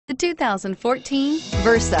The 2014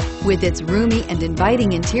 Versa. With its roomy and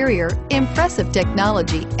inviting interior, impressive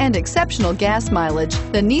technology, and exceptional gas mileage,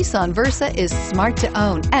 the Nissan Versa is smart to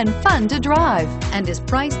own and fun to drive and is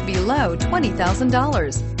priced below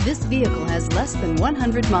 $20,000. This vehicle has less than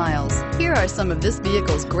 100 miles. Here are some of this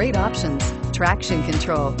vehicle's great options: traction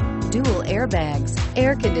control, dual airbags,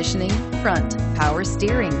 air conditioning, front, power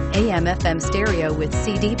steering, AM/FM stereo with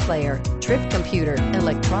CD player, trip computer,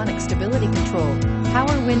 electronic stability control,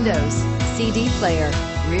 power windows, CD player,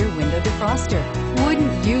 rear window defroster.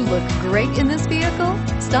 Wouldn't you look great in this vehicle?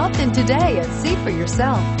 Stop in today and see for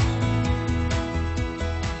yourself.